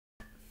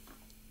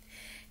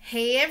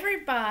Hey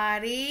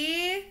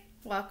everybody!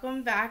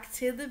 Welcome back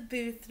to the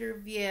Boothe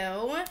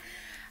review.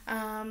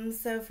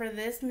 So for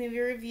this movie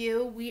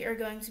review, we are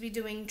going to be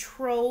doing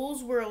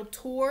Trolls World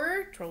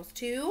Tour, Trolls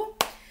 2.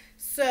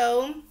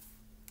 So,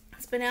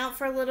 it's been out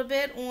for a little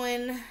bit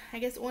on, I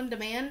guess, on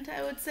demand,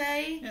 I would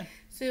say. Yeah.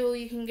 So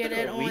you can get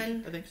it a on,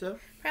 week, I think so.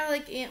 Probably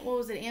like, what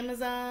was it,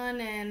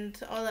 Amazon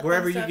and all that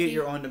Wherever fun you stuff. get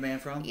your on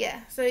demand from. Yeah,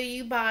 so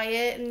you buy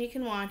it and you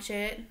can watch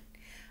it.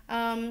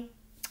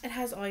 It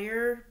has all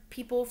your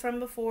people from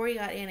before. You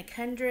got Anna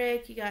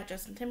Kendrick, you got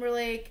Justin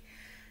Timberlake.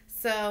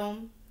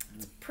 So,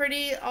 it's a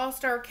pretty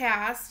all-star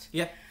cast.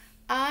 Yeah.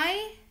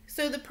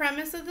 So the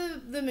premise of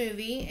the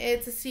movie,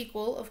 it's a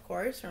sequel, of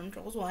course, from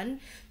Trolls 1.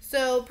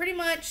 So, pretty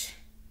much,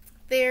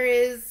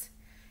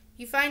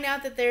 you find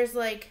out that there's,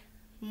 like,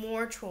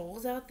 more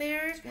trolls out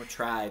there. There's more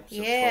tribes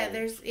of trolls.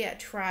 there's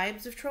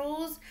tribes of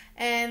trolls.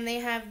 And they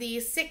have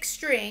these 6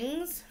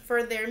 strings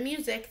for their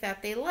music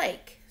that they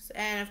like.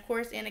 And, of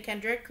course, Anna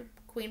Kendrick,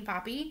 Queen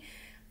Poppy,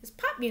 is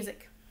pop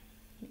music.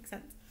 Makes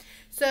sense.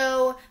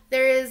 So,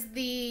 there is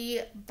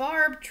the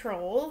Barb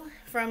Troll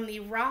from the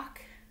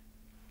Rock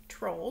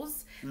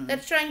Trolls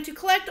that's trying to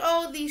collect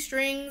all of these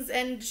strings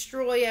and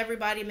destroy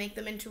everybody, make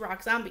them into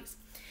rock zombies.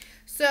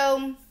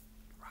 So,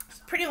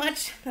 pretty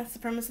much that's the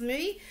premise of the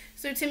movie.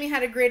 So, Timmy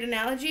had a great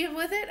analogy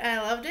with it.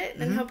 I loved it,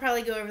 and he'll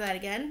probably go over that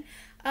again.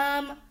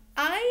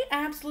 I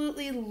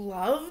absolutely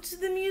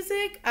loved the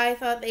music. I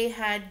thought they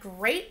had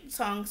great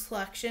song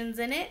selections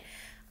in it.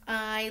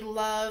 I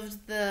loved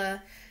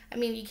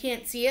you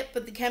can't see it,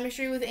 but the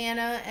chemistry with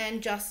Anna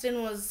and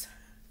Justin was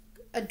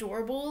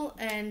adorable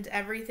and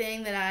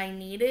everything that I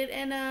needed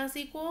in a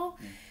sequel.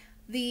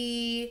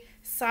 The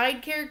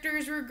side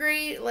characters were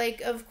great.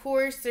 Like, of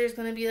course, there's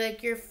going to be,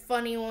 like, your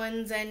funny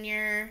ones and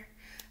your,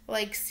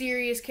 like,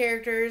 serious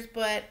characters,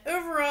 but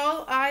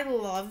overall, I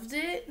loved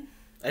it.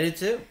 I did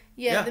too.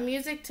 Yeah, the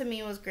music to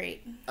me was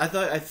great.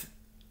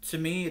 To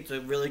me, it's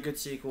a really good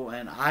sequel,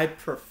 and I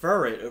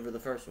prefer it over the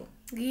first one.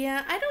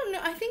 Yeah, I don't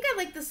know. I think I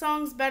like the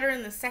songs better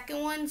in the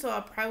second one, so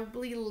I'll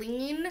probably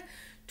lean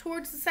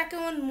towards the second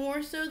one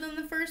more so than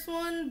the first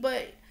one,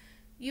 but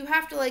you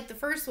have to like the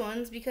first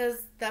ones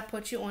because that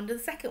puts you onto the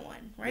second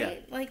one,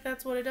 right? Yeah. Like,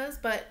 that's what it does,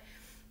 but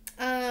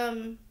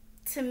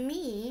to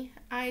me,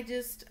 I'm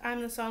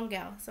the song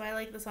gal, so I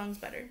like the songs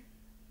better.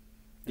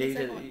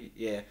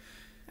 Yeah.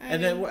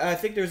 Then I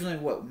think there's only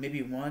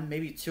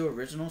maybe 2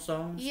 original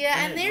songs.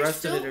 Yeah, and the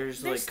rest of it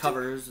are like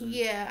covers.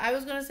 Yeah, I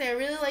was gonna say I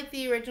really like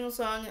the original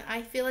song.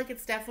 I feel like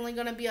it's definitely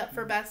gonna be up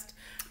for best.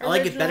 I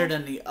like it better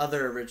than the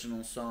other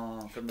original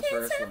song from the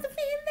first one.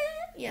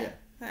 Yeah.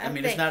 I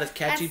mean, it's not as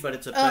catchy, but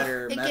it's a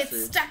better message. It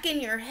gets stuck in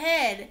your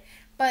head.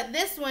 But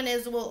this one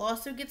will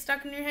also get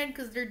stuck in your head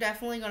because they're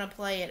definitely gonna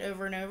play it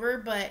over and over.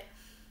 But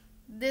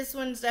this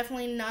one's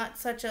definitely not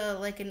such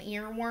an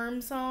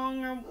earworm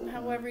song or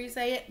however you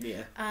say it.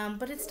 Yeah.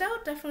 But it's still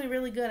definitely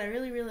really good. I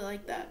really, really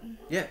like that.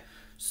 Yeah.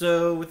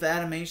 So with the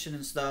animation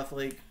and stuff,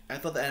 I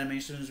thought the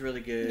animation was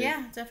really good.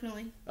 Yeah,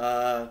 definitely.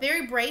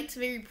 Very bright,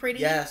 very pretty.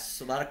 Yes,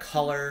 a lot of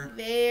color.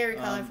 Very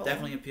colorful.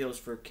 Definitely appeals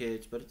for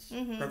kids, but it's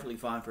perfectly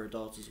fine for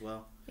adults as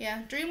well.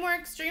 Yeah,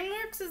 Dreamworks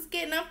is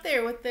getting up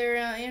there with their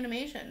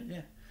animation.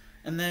 Yeah.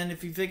 And then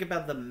if you think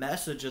about the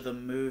message of the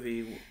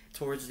movie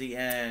towards the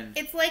end,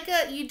 it's like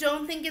you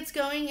don't think it's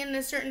going in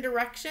a certain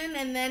direction,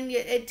 and then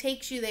it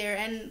takes you there,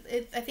 and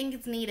I think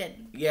it's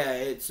needed. Yeah,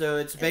 it's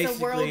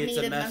basically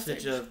a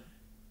message of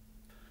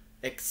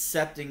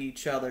accepting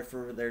each other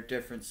for their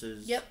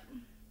differences. Yep.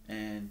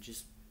 And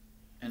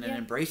then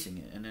embracing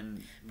it, and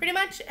then pretty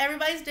much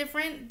everybody's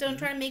different. Don't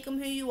try to make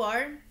them who you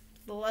are.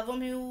 Love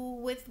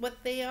them with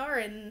what they are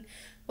and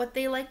what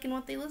they like and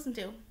what they listen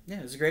to. Yeah,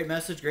 it's a great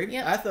message. Great.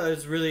 Yep. I thought it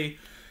was really,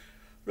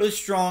 really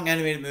strong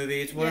animated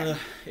movie. It's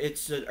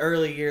it's an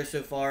early year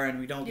so far, and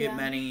we don't get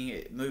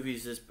many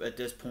movies at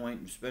this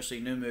point, especially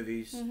new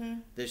movies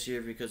this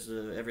year because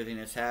of everything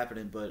that's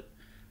happening. But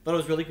it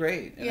was really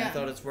great, and I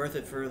thought it's worth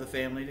it for the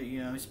family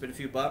to spend a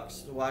few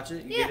bucks to watch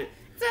it. You get it.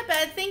 It's not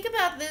bad. Think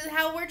about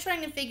how we're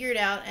trying to figure it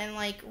out and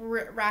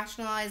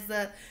rationalize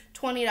the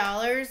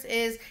 $20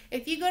 is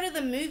if you go to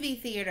the movie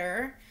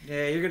theater. Yeah,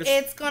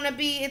 it's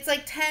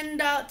like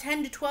 $10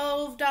 to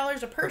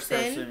 $12 a person.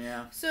 Per person,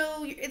 yeah.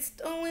 So it's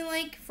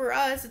only for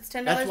us, it's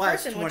 $10 That's why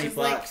person, it's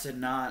 $20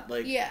 and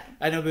not Yeah.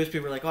 I know most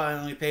people are like, oh, I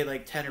only paid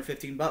 $10 or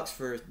 $15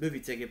 for a movie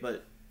ticket,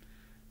 but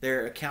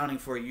they're accounting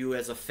for you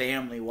as a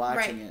family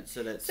watching it,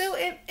 so that's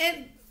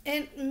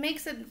it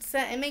makes sense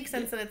that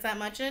it's that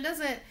much, and it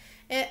doesn't.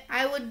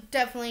 I would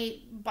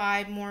definitely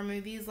buy more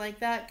movies like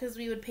that because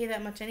we would pay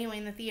that much anyway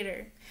in the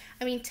theater.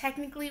 I mean,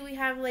 technically we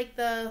have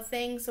the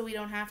thing, so we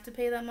don't have to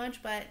pay that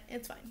much, but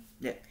it's fine.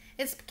 Yeah,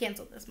 it's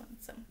canceled this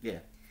month, so yeah.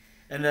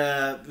 And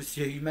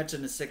you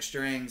mentioned the 6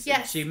 strings.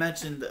 Yes, she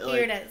mentioned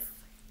here it is.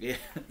 Yeah,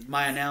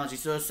 my analogy.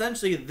 So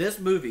essentially, this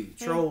movie,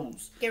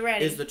 Trolls, Get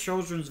ready. is the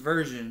children's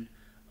version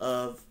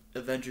of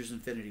Avengers: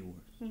 Infinity War.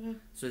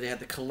 So they had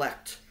to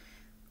collect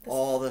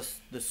all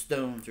the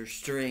stones or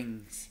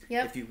strings,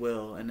 if you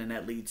will, and then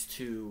that leads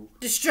to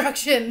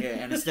destruction. Yeah,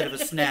 and instead of a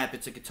snap,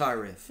 it's a guitar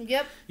riff.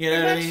 Yep. You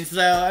know what I mean?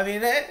 So, I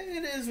mean,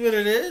 it is what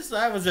it is.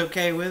 I was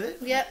okay with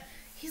it. Yep.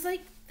 He's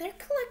like, they're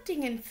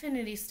collecting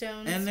infinity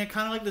stones. And they're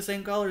kind of like the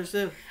same colors,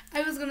 too.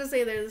 I was going to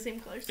say they're the same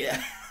colors, too.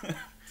 Yeah.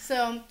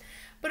 So,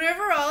 but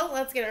overall,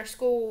 let's get our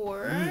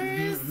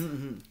scores.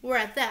 We're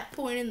at that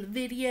point in the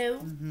video.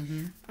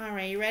 All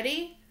right, you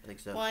ready? I think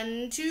so.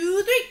 1,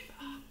 2, 3.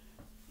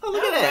 Oh,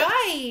 look at that. All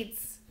right.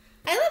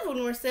 I love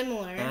when we're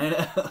similar. I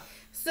know.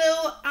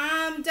 So,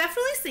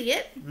 definitely see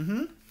it.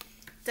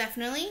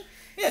 Definitely.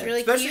 Yeah, it's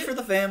really especially cute. For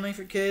the family,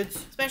 for kids.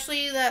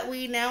 Especially that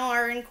we now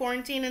are in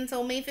quarantine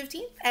until May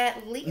 15th,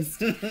 at least.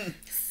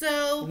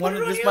 So,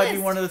 this might be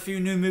one of the few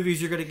new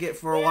movies you're going to get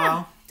for a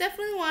while.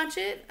 Definitely watch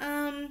it.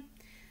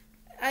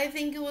 I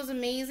think it was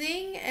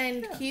amazing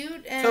and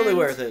cute. And totally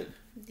worth it.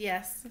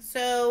 Yes.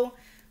 So,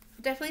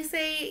 definitely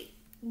say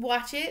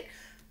watch it.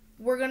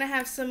 We're going to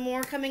have some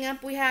more coming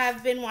up. We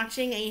have been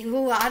watching a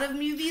lot of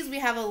movies. We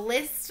have a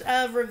list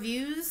of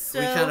reviews. So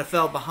we kind of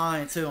fell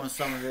behind, too, on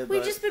some of it.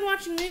 We've just been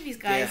watching movies,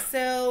 guys. Yeah.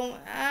 So,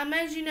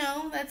 as you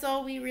know, that's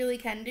all we really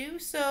can do.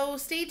 So,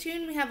 stay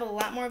tuned. We have a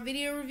lot more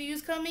video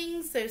reviews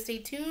coming. So, stay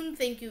tuned.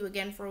 Thank you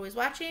again for always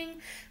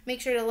watching. Make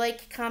sure to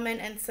like,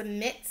 comment, and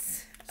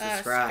submit.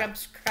 Subscribe.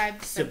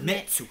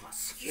 Submit to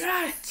us.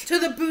 Yes! To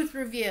the Boothe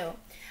review.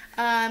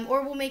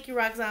 Or we'll make you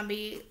rock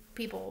zombie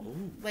people.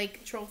 Ooh.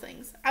 Like troll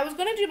things. I was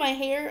gonna do my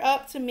hair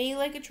up to me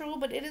like a troll,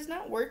 but it is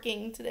not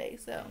working today,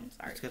 so I'm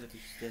sorry. It's gotta be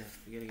stiff.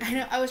 I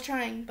know, I was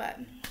trying, but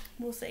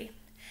we'll see.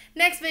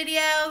 Next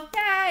video.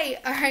 Yay!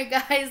 Alright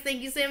guys,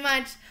 thank you so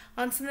much.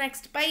 On to the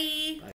next. Bye.